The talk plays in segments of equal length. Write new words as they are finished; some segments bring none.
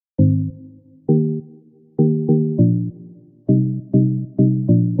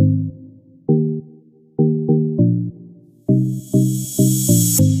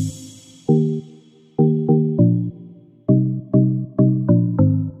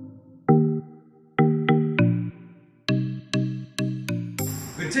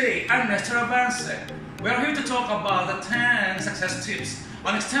I'm Mr. Avance. We're here to talk about the 10 success tips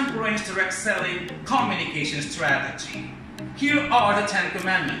on extemporaneous direct selling communication strategy. Here are the 10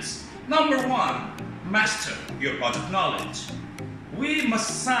 commandments. Number 1, master your product knowledge. We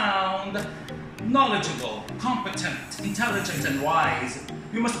must sound knowledgeable, competent, intelligent, and wise.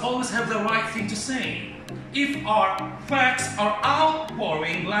 We must always have the right thing to say. If our facts are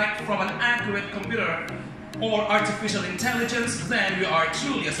outpouring like from an accurate computer or artificial intelligence, then we are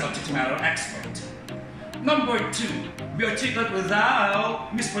truly a subject matter expert. Number 2, be articulate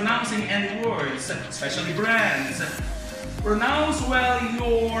without mispronouncing any words, especially brands. Pronounce well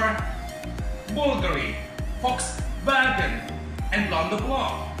your Bulgari, Volkswagen, and Blanc de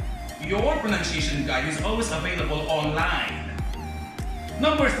Blanc. Your pronunciation guide is always available online.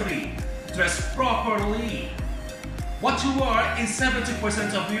 Number 3, dress properly. What you are is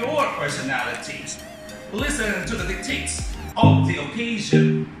 70% of your personality. Listen to the dictates of the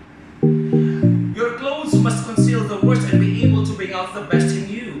occasion. Your clothes must conceal the worst and be able to bring out the best in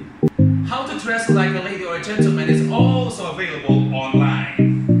you. How to dress like a lady or a gentleman is also available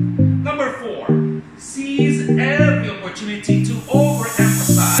online. Number 4, seize every opportunity to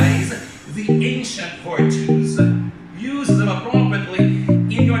overemphasize the ancient virtues. Use them appropriately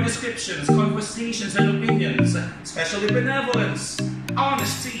in your descriptions, conversations, and opinions, especially benevolence,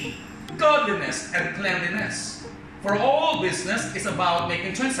 honesty, godliness, and cleanliness. For all business is about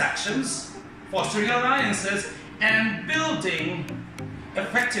making transactions, fostering alliances, and building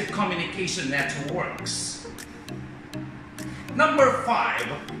effective communication networks. Number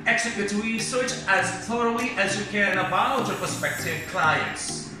 5, execute research as thoroughly as you can about your prospective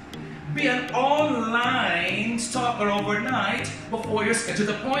clients. Be an online stalker overnight before your scheduled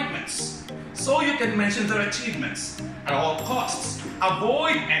appointments, so you can mention their achievements. At all costs,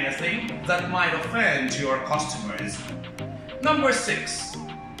 avoid anything that might offend your customers. Number 6,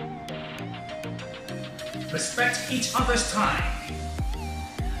 respect each other's time.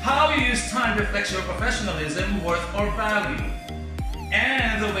 How you use time reflects your professionalism, worth, or value,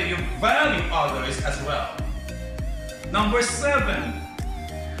 and the way you value others as well. Number 7,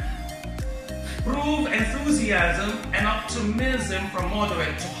 prove enthusiasm and optimism from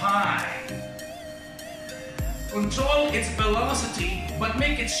moderate to high. Control its velocity, but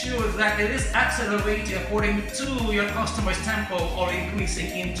make it sure that it is accelerating according to your customer's tempo or increasing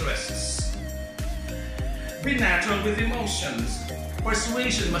interests. Be natural with emotions.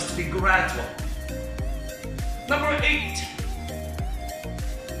 Persuasion must be gradual. Number 8,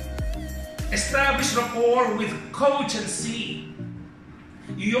 establish rapport with cogency.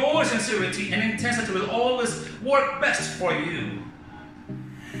 Your sincerity and intensity will always work best for you.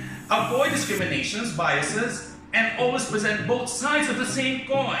 Avoid discriminations, biases, and always present both sides of the same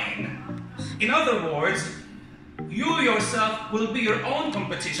coin. In other words, you yourself will be your own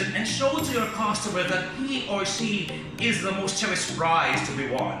competition and show to your customer that he or she is the most cherished prize to be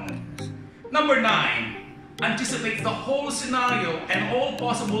won. Number 9, anticipate the whole scenario and all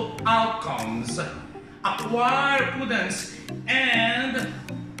possible outcomes. Acquire prudence and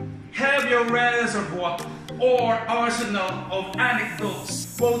have your reservoir or arsenal of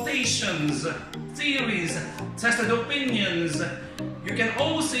anecdotes, quotations, theories, tested opinions. You can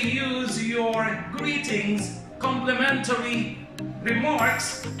also use your greetings, complimentary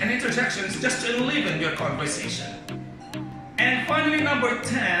remarks, and interjections just to enliven your conversation. And finally, number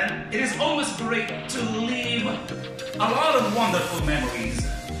 10, it is always great to leave a lot of wonderful memories.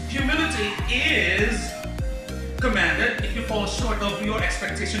 Humility is commanded if you fall short of your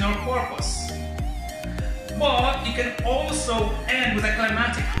expectation or purpose. But you can also end with a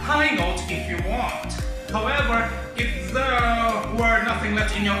climatic high note if you want. However, if there were nothing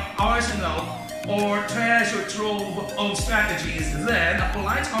left in your arsenal or treasure trove of strategies, then a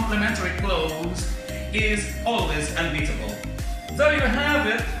polite complimentary close is always unbeatable. There you have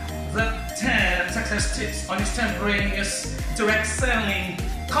it, the 10 success tips on extemporaneous direct selling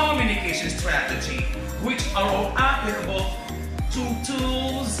communication strategy, which are all applicable to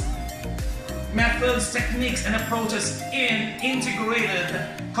tools, methods, techniques, and approaches in integrated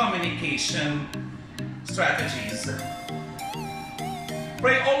communication strategies.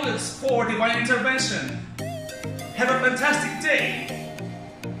 Pray always for divine intervention. Have a fantastic day.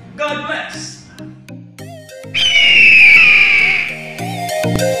 God bless.